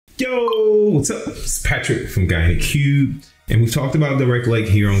Yo, what's up? It's Patrick from GuineCube, and we've talked about Direct Lake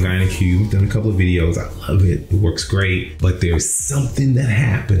here on GuineCube. We've done a couple of videos. I love it. It works great. But there's something that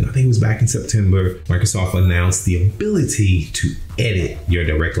happened. I think it was back in September. Microsoft announced the ability to edit your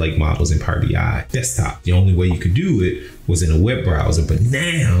Direct Lake models in Power BI desktop. The only way you could do it was in a web browser, but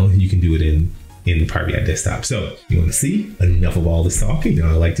now you can do it in Power BI desktop. So you want to see enough of all this talking? You know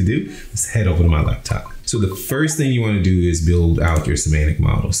what I like to do? Let's head over to my laptop. So the first thing you want to do is build out your semantic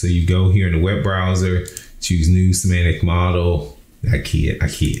model. So you go here in the web browser, choose new semantic model. I can't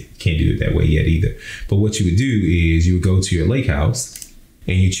do it that way yet either. But what you would do is you would go to your lakehouse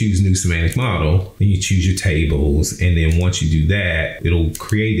and you choose new semantic model, and you choose your tables. And then once you do that, it'll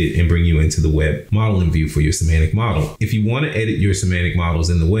create it and bring you into the web modeling view for your semantic model. If you want to edit your semantic models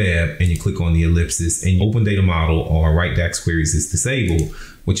in the web and you click on the ellipsis and open data model or write DAX queries is disabled,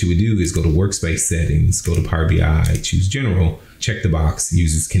 what you would do is go to workspace settings, go to Power BI, choose general, check the box,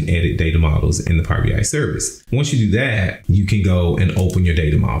 users can edit data models in the Power BI service. Once you do that, you can go and open your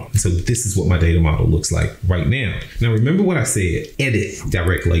data model. So this is what my data model looks like right now. Now, remember what I said, edit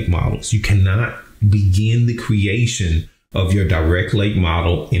Direct Lake models. You cannot begin the creation of your Direct Lake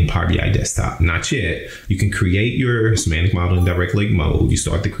model in Power BI desktop. Not yet. You can create your semantic model in Direct Lake mode. You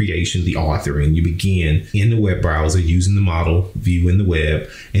start the creation, the authoring, you begin in the web browser using the model view in the web,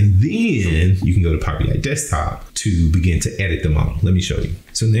 and then you can go to Power BI desktop to begin to edit the model. Let me show you.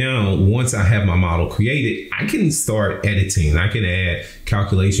 So now, once I have my model created, I can start editing. I can add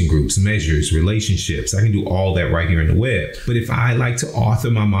calculation groups, measures, relationships. I can do all that right here in the web. But if I like to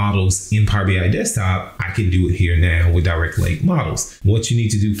author my models in Power BI desktop, I can do it here now with Direct Lake models. What you need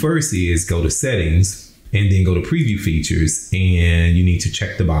to do first is go to settings and then go to preview features, and you need to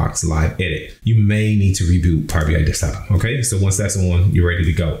check the box live edit. You may need to reboot Power BI desktop. Okay, so once that's on, you're ready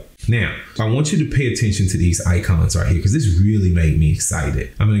to go. Now, I want you to pay attention to these icons right here because this really made me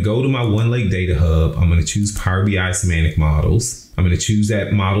excited. I'm going to go to my One Lake Data Hub. I'm going to choose Power BI semantic models. I'm going to choose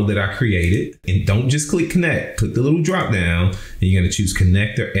that model that I created, and don't just click connect. Click the little drop down and you're going to choose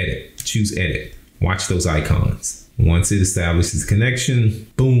connect or edit. Choose edit. Watch those icons. Once it establishes connection,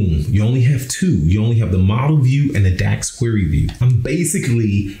 boom, you only have two. You only have the model view and the DAX query view. I'm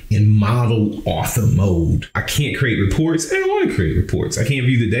basically in model author mode. I can't create reports. I don't want to create reports. I can't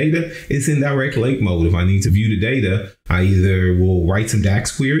view the data. It's in Direct Lake mode. If I need to view the data, I either will write some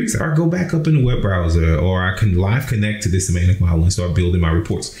DAX queries or go back up in the web browser, or I can live connect to this semantic model and start building my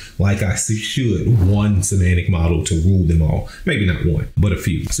reports like I should. One semantic model to rule them all. Maybe not one, but a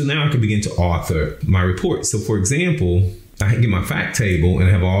few. So now I can begin to author my report. So for example, I can get my fact table and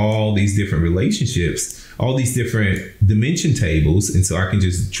have all these different relationships, all these different dimension tables. And so I can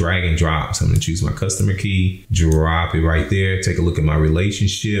just drag and drop. So I'm going to choose my customer key, drop it right there. Take a look at my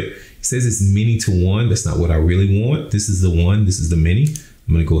relationship. It says it's many to one. That's not what I really want. This is the one. This is the many.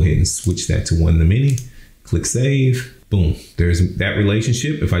 I'm going to go ahead and switch that to one to many. Click save. Boom. There's that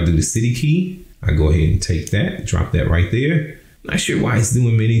relationship. If I do the city key, I go ahead and take that, drop that right there. Not sure why it's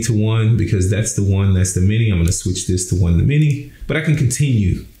doing many to one, because that's the one, that's the many. I'm going to switch this to one to many, but I can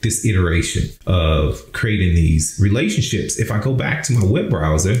continue this iteration of creating these relationships. If I go back to my web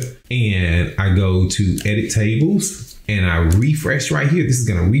browser and I go to edit tables and I refresh right here, this is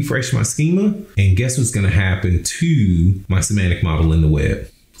going to refresh my schema. And guess what's going to happen to my semantic model in the web?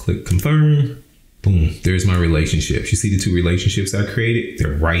 Click confirm. Boom, there's my relationships. You see the two relationships I created?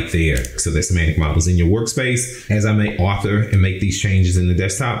 They're right there. So the semantic models in your workspace. As I may author and make these changes in the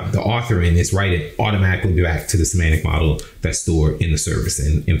desktop, the authoring is right it automatically back to the semantic model that's stored in the service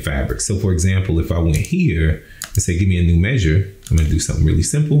in Fabric. So for example, if I went here and say, give me a new measure, I'm going to do something really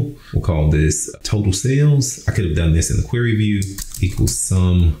simple. We'll call this total sales. I could have done this in the query view, equals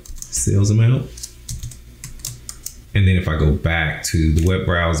sum sales amount. And then if I go back to the web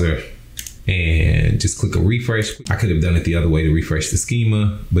browser and just click a refresh, I could have done it the other way to refresh the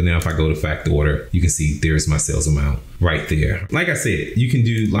schema. But now if I go to fact order, you can see there's my sales amount right there. Like I said, you can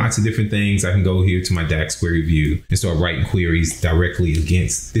do lots of different things. I can go here to my DAX query view and start writing queries directly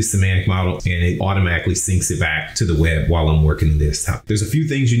against this semantic model, and it automatically syncs it back to the web while I'm working in desktop. There's a few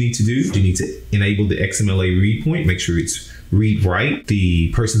things you need to do. You need to enable the XMLA read point, make sure it's read write.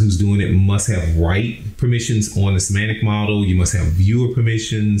 The person who's doing it must have write permissions on the semantic model. You must have viewer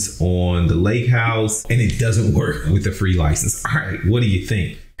permissions on the Lakehouse, and it doesn't work with the free license. All right, what do you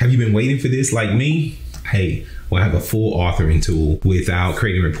think? Have you been waiting for this like me? Hey, well, I have a full authoring tool without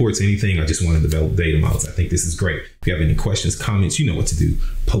creating reports, anything. I just want to develop data models. I think this is great. If you have any questions, comments, you know what to do.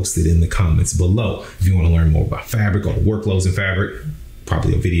 Post it in the comments below. If you want to learn more about Fabric or the workloads in Fabric,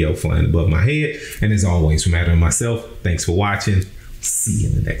 probably a video flying above my head. And as always, from Adam and myself, thanks for watching. See you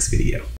in the next video.